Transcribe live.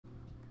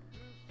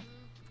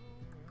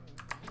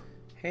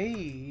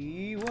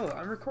Hey, whoa,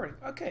 I'm recording.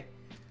 Okay,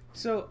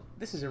 so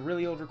this is a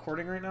really old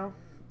recording right now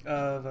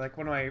of like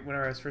when I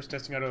was first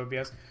testing out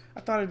OBS.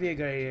 I thought it'd be a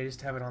good idea just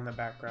to have it on the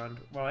background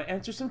while I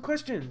answer some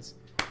questions.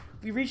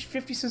 We reached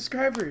 50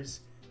 subscribers.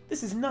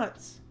 This is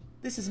nuts.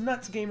 This is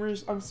nuts,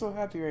 gamers. I'm so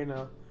happy right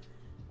now.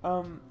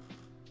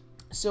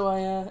 So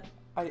I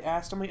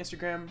asked on my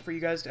Instagram for you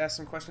guys to ask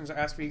some questions. I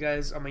asked for you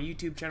guys on my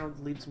YouTube channel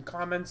to leave some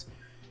comments.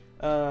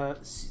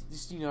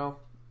 Just, you know,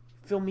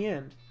 fill me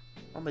in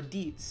on the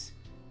deets.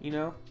 You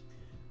know,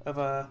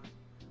 of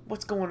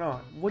what's going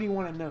on? What do you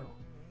want to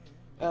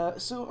know?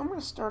 So I'm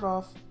gonna start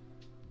off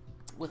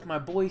with my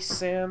boy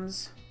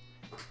Sam's.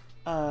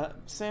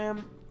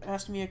 Sam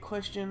asked me a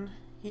question.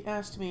 He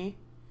asked me,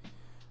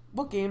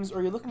 "What games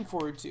are you looking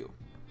forward to?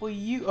 Will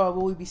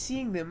we be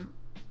seeing them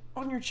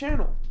on your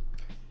channel?"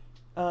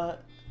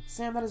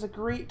 Sam, that is a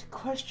great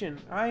question.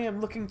 I am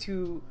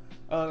looking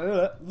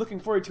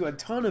forward to a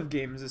ton of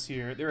games this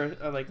year. There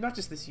are like not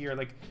just this year,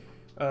 like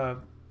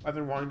I've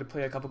been wanting to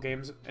play a couple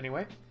games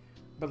anyway,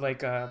 but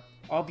like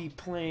I'll be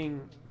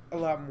playing a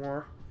lot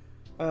more.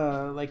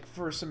 Like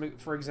for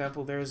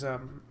example, there's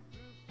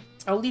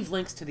I'll leave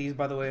links to these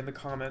by the way in the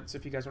comments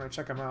if you guys want to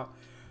check them out.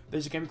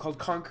 There's a game called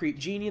Concrete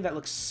Genie that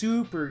looks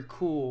super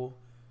cool.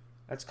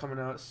 That's coming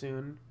out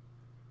soon.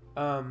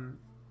 I'm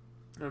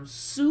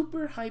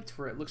super hyped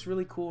for it. It looks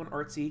really cool and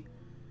artsy.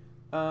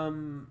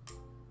 Then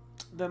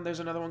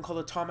there's another one called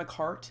Atomic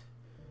Heart.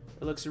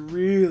 It looks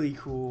really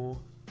cool.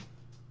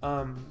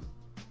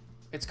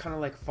 It's kind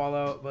of like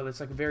Fallout, but it's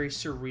like very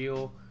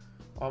surreal,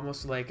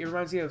 almost like it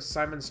reminds me of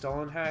Simon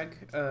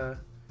Stollenhag.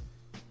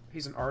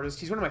 He's an artist.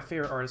 He's one of my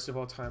favorite artists of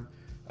all time.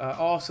 I'll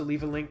also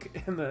leave a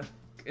link in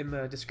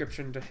the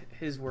description to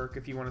his work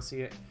if you want to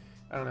see it.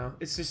 I don't know.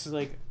 It's just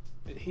like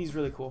he's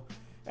really cool.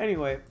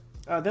 Anyway,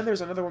 then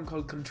there's another one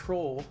called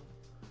Control,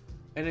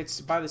 and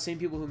it's by the same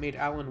people who made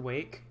Alan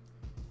Wake,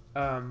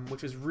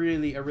 which is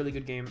really a really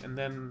good game. And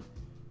then,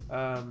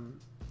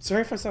 sorry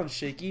if I sound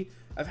shaky.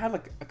 I've had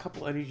like a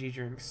couple energy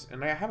drinks,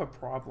 and I have a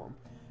problem.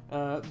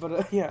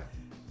 Yeah,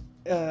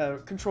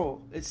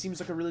 Control. It seems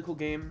like a really cool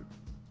game.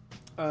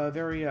 I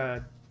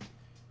don't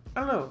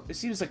know. It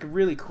seems like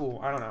really cool.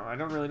 I don't know. I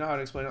don't really know how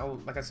to explain it.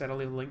 Like I said, I'll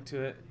leave a link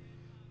to it.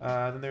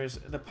 Then there's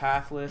The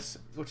Pathless,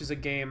 which is a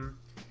game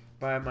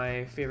by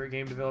my favorite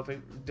game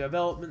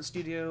development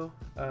studio,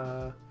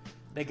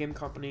 that game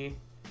company.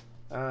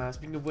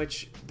 Speaking of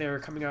which, they're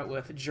coming out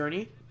with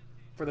Journey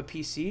for the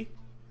PC.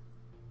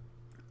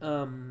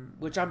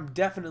 Which I'm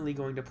definitely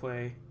going to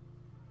play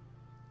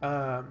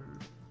at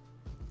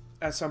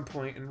some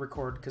point and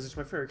record because it's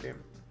my favorite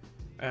game,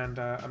 and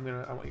I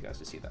want you guys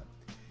to see that.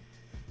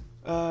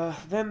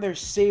 Then there's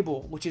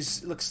Sable, which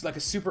looks like a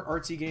super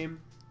artsy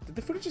game. Did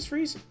the footage just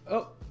freeze?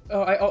 Oh,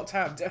 I alt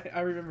tabbed. I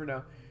remember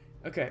now.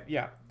 Okay,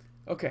 yeah.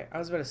 Okay, I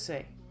was about to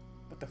say,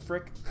 what the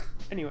frick?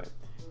 Anyway,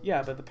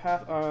 yeah, but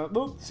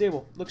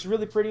Sable looks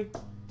really pretty.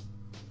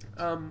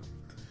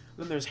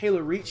 Then there's Halo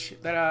Reach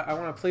that I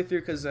want to play through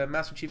because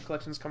Master Chief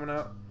Collection's coming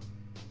out.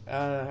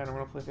 I don't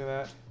want to play through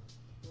that.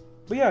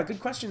 But yeah, good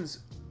questions.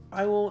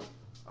 I'm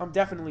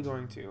definitely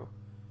going to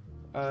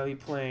be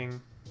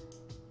playing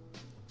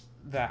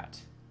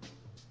that.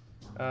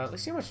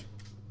 Let's see how much.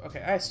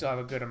 Okay, I still have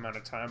a good amount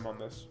of time on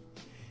this.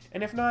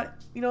 And if not,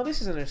 you know,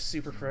 this isn't a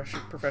super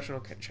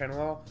professional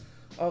channel.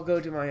 I'll go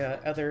to my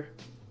other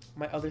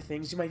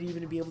things. You might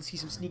even be able to see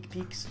some sneak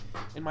peeks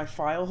in my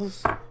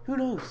files. Who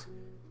knows?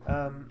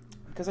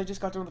 Because I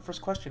just got done with the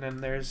first question,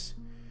 and I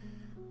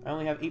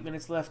only have 8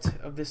 minutes left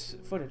of this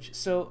footage.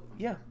 So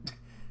yeah,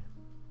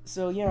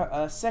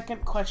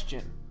 second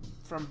question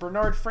from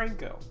Bernard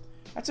Franco.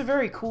 That's a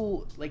very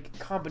cool like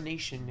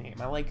combination name.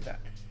 I like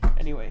that.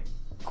 Anyway,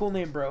 cool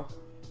name, bro.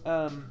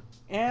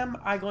 Am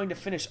I going to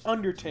finish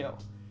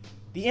Undertale?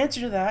 The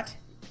answer to that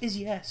is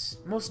yes,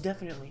 most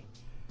definitely.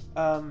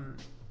 The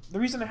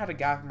reason I had a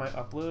gap in my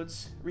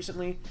uploads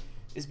recently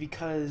is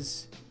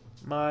because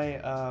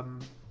my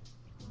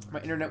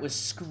internet was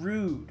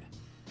screwed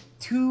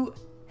to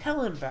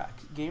hell and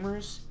back,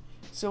 gamers.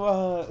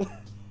 So,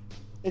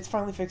 it's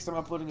finally fixed. I'm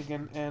uploading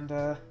again, and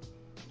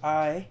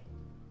I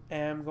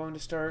am going to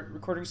start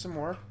recording some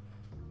more.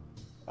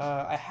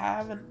 I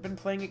haven't been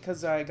playing it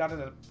because I got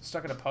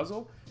stuck in a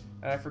puzzle,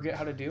 and I forget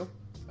how to do.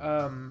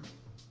 Or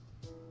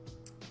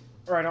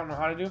I don't know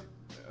how to do.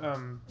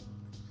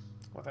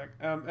 What the heck?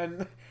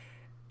 And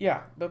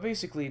yeah, but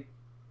basically,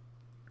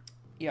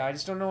 yeah, I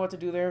just don't know what to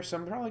do there, so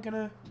I'm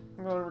gonna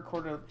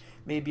record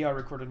maybe I'll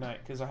record tonight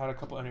because I had a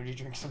couple energy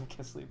drinks and I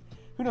can't sleep.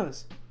 Who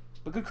knows?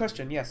 But good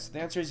question. Yes,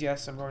 the answer is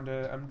yes. I'm going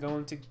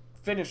to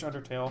finish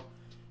Undertale,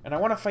 and I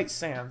want to fight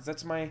Sans.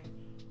 That's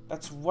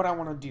what I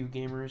want to do,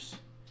 gamers.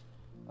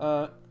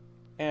 We're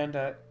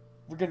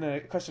gonna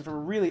question from a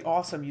really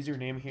awesome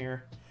username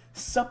here,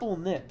 Supple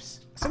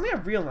Nips. Something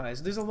I've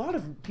realized: there's a lot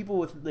of people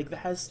with like their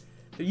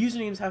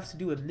usernames have to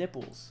do with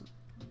nipples.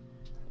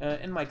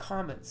 In my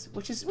comments,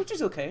 which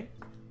is okay.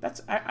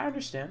 I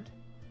understand.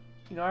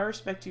 You know, I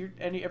respect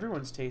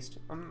everyone's taste.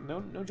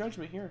 No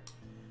judgment here.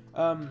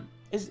 And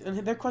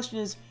their question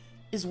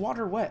is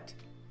water wet?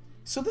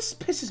 So this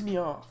pisses me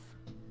off.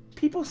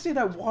 People say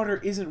that water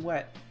isn't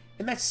wet,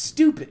 and that's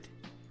stupid.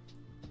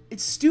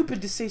 It's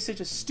stupid to say such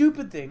a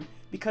stupid thing,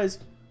 because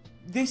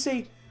they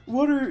say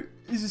water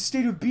is a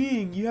state of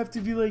being. You have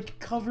to be, like,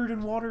 covered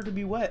in water to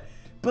be wet.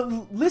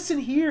 But listen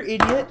here,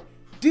 idiot.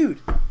 Dude,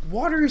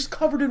 water is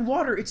covered in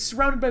water. It's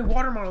surrounded by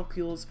water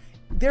molecules,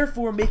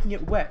 therefore making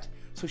it wet.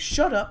 So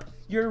shut up.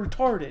 You're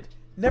retarded.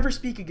 Never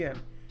speak again.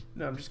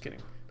 No, I'm just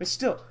kidding. But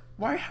still,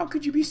 how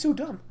could you be so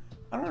dumb?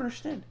 I don't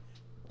understand.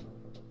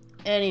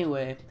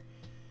 Anyway.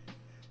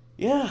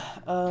 Yeah,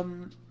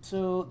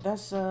 so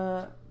that's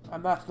not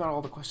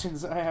all the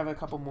questions. I have a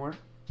couple more.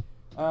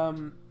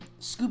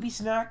 Scooby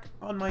Snack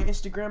on my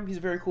Instagram, he's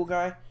a very cool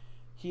guy.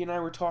 He and I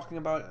were talking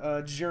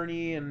about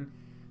Journey and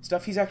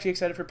stuff. He's actually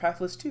excited for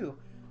Pathless too.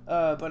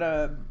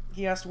 But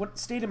he asked, what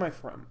state am I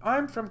from?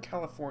 I'm from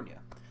California.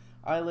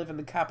 I live in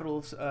the capital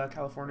of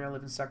California. I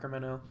live in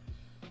Sacramento.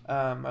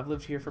 I've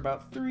lived here for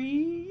about 3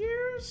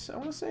 years, I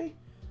want to say.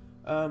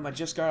 I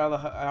just got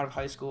out of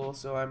high school,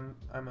 so I'm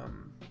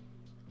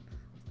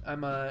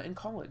in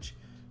college,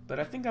 but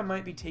I think I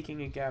might be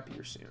taking a gap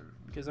year soon,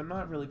 because I'm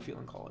not really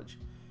feeling college.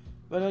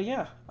 But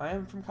yeah, I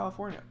am from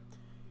California.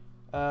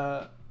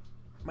 My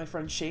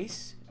friend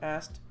Chase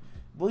asked,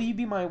 will you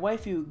be my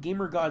waifu,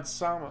 Gamer God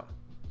Sama?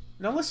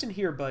 Now listen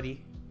here,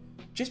 buddy.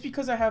 Just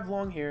because I have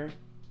long hair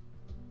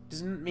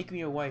doesn't make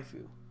me a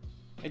waifu.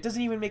 It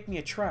doesn't even make me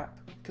a trap,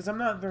 because I'm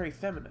not very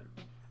feminine.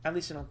 At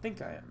least I don't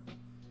think I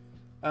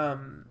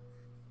am.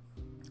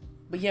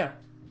 But yeah.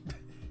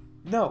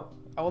 No.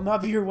 I will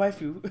not be your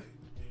waifu.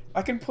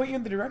 I can point you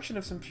in the direction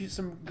of some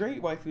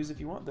great waifus if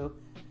you want, though.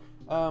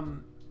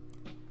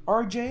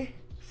 RJ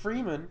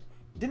Freeman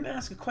didn't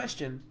ask a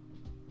question.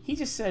 He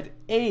just said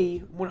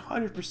a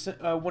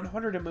 100%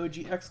 100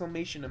 emoji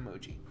exclamation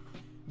emoji.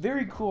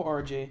 Very cool,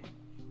 RJ.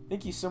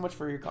 Thank you so much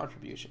for your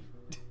contribution.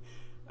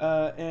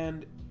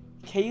 And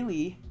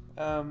Kaylee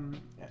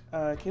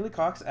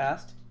Cox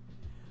asked,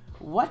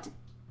 "What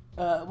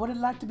would it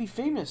like to be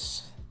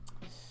famous?"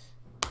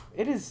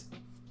 It is.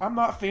 I'm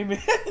not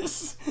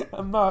famous.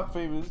 I'm not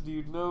famous,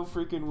 dude. No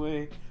freaking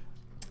way.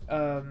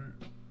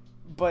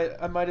 But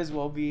I might as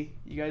well be.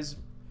 You guys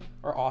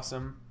are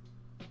awesome.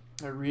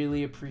 I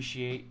really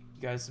appreciate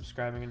you guys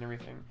subscribing and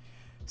everything.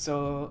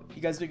 So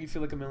you guys make me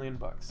feel like $1 million.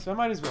 So I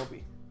might as well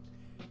be.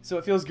 So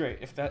it feels great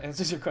if that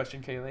answers your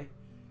question, Kaylee.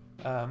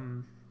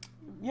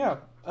 Yeah.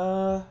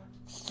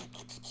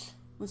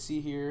 Let's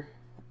see here.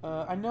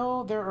 I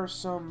know there are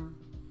some.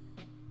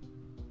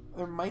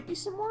 There might be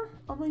some more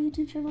on my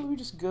YouTube channel. Let me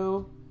just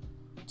go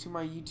to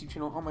my YouTube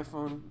channel on my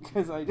phone,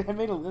 because I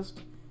made a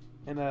list,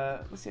 and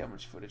let's see how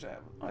much footage I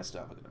have. Oh, I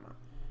still have a good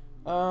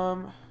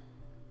amount.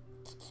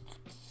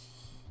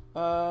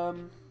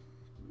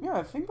 Yeah,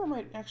 I think that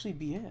might actually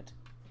be it.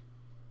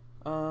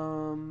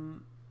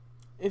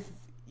 If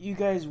you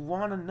guys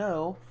want to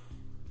know,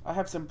 I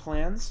have some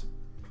plans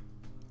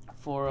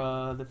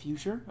for the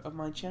future of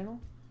my channel.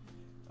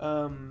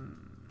 A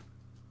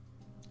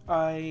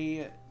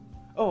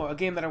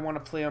game that I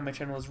want to play on my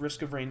channel is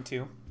Risk of Rain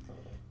 2.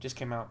 Just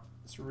came out.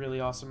 It's really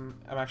awesome.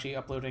 I'm actually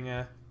uploading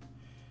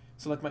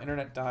so like my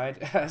internet died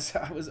as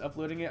I was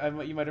uploading it.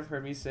 You might have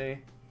heard me say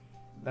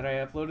that I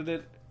uploaded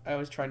it. I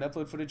was trying to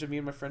upload footage of me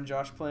and my friend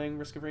Josh playing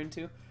Risk of Rain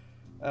 2.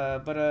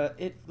 But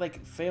it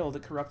like failed.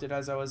 It corrupted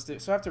as I was doing,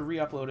 so I have to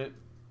re-upload it.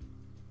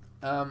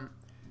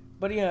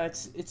 But yeah,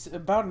 it's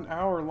about an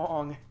hour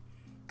long,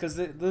 because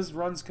those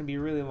runs can be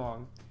really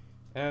long,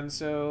 and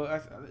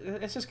so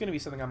it's just gonna be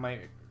something I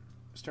might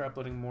start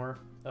uploading more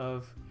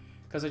of,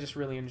 because I just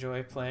really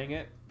enjoy playing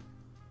it.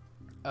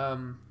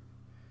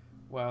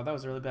 Wow, that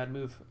was a really bad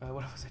move.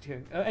 What was I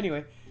doing?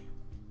 Anyway,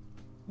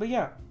 but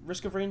yeah,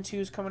 Risk of Rain 2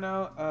 is coming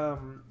out.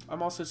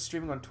 I'm also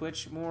streaming on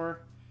Twitch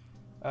more.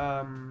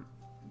 I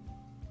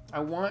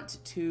want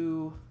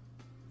to.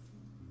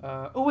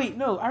 Oh wait,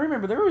 no, I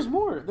remember there was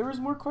more. There was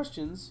more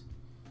questions.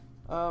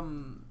 I'll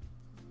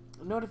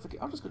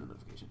just go to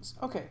notifications.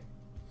 Okay.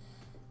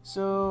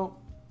 So.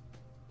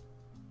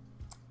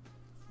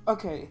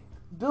 Okay,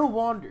 Bill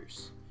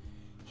Wanders.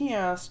 He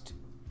asked.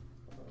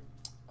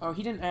 Oh,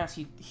 he didn't ask.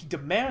 He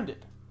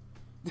demanded.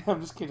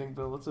 I'm just kidding,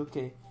 Bill. It's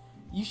okay.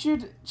 You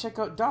should check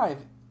out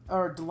Dive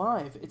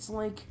It's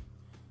like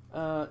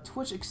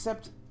Twitch,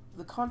 except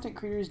the content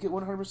creators get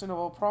 100% of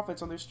all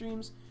profits on their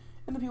streams,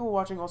 and the people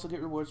watching also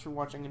get rewards for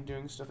watching and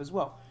doing stuff as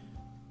well.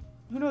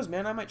 Who knows,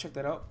 man? I might check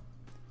that out.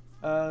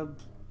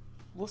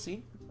 We'll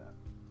see.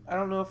 I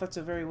don't know if that's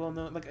a very well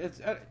known. Like,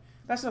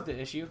 that's not the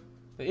issue.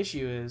 The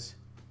issue is,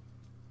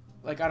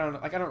 like, I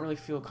don't really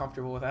feel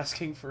comfortable with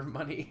asking for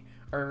money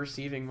or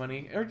receiving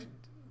money, or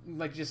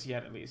like just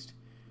yet at least.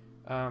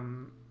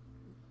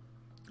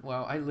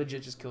 Wow, I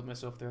legit just killed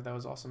myself there. That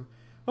was awesome.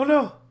 Oh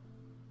no!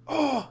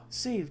 Oh,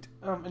 saved.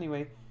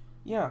 Anyway,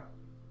 yeah,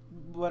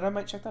 but I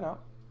might check that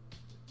out.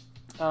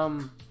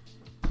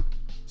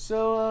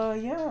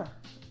 Yeah.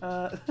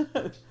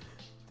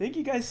 Thank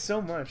you guys so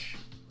much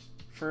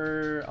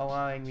for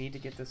allowing me to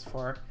get this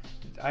far.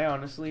 I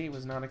honestly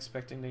was not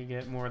expecting to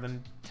get more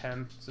than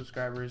 10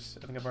 subscribers.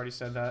 I think I've already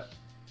said that.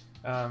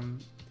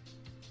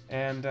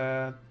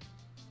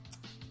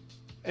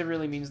 it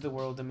really means the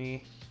world to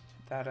me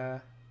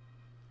that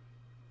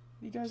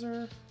you guys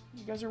are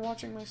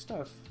watching my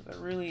stuff. That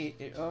really,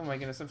 oh my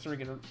goodness, I'm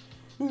starting to get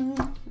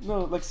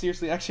no, like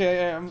seriously, actually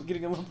I'm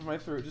getting a lump in my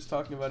throat just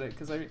talking about it,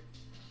 because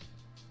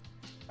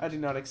I did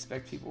not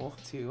expect people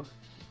to.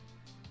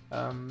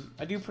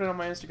 I do put it on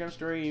my Instagram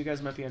story. You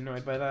guys might be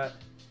annoyed by that.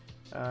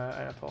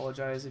 I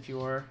apologize if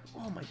you are.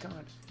 Oh my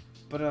god.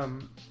 But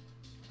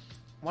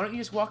why don't you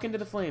just walk into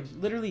the flame?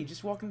 Literally,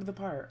 just walk into the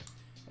pyre.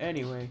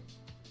 Anyway,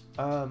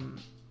 but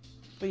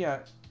yeah,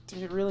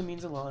 it really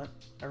means a lot.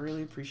 I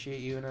really appreciate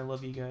you, and I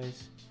love you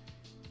guys.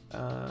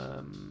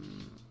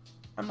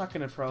 I'm not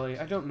gonna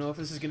I don't know if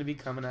this is gonna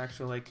become an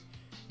actual, like,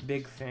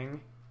 big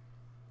thing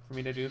for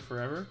me to do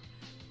forever,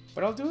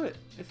 but I'll do it,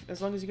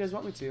 as long as you guys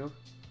want me to.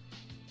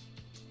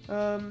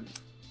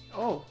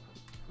 Oh,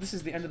 this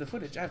is the end of the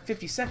footage. I have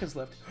 50 seconds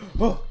left.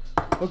 Oh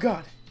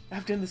god,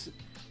 I've done this.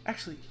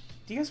 Actually,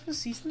 do you guys want to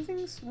see some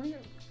things?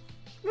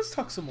 Let's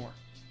talk some more.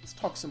 Let's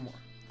talk some more.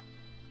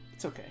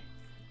 It's okay.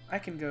 I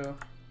can go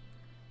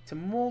to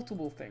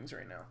multiple things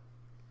right now.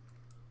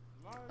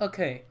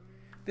 Okay,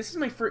 this is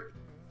my first.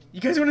 You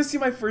guys want to see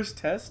my first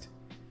test?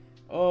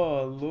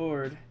 Oh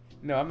lord,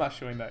 no, I'm not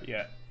showing that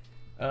yet.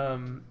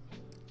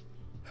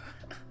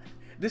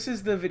 This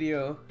is the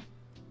video.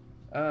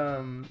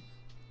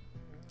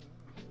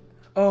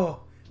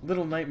 Oh,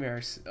 Little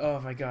Nightmares. Oh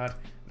my god,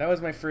 that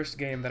was my first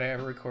game that I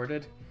ever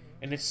recorded,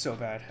 and it's so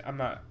bad. I'm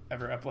not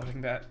ever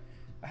uploading that.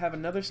 I have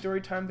another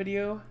story time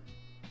video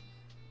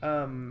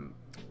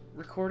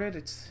recorded.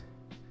 It's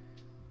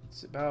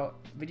about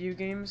video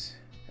games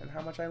and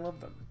how much I love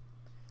them.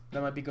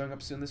 That might be going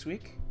up soon this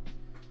week.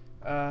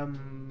 I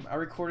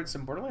recorded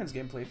some Borderlands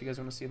gameplay if you guys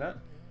want to see that.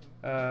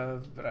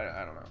 But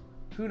I don't know.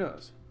 Who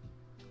knows?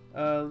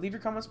 Leave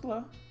your comments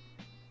below.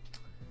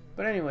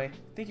 But anyway,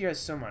 thank you guys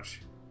so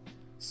much.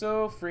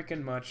 So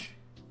freaking much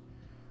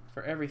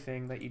for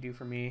everything that you do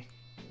for me.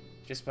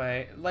 Just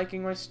by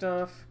liking my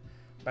stuff,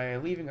 by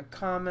leaving a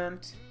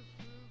comment,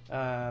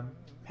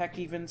 heck,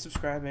 even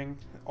subscribing.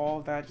 All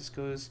of that just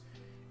goes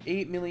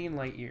 8 million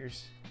light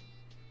years.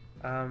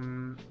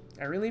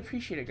 I really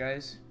appreciate it,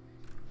 guys.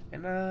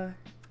 And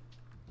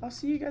I'll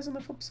see you guys on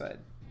the flip side.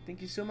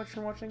 Thank you so much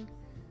for watching.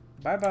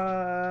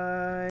 Bye-bye.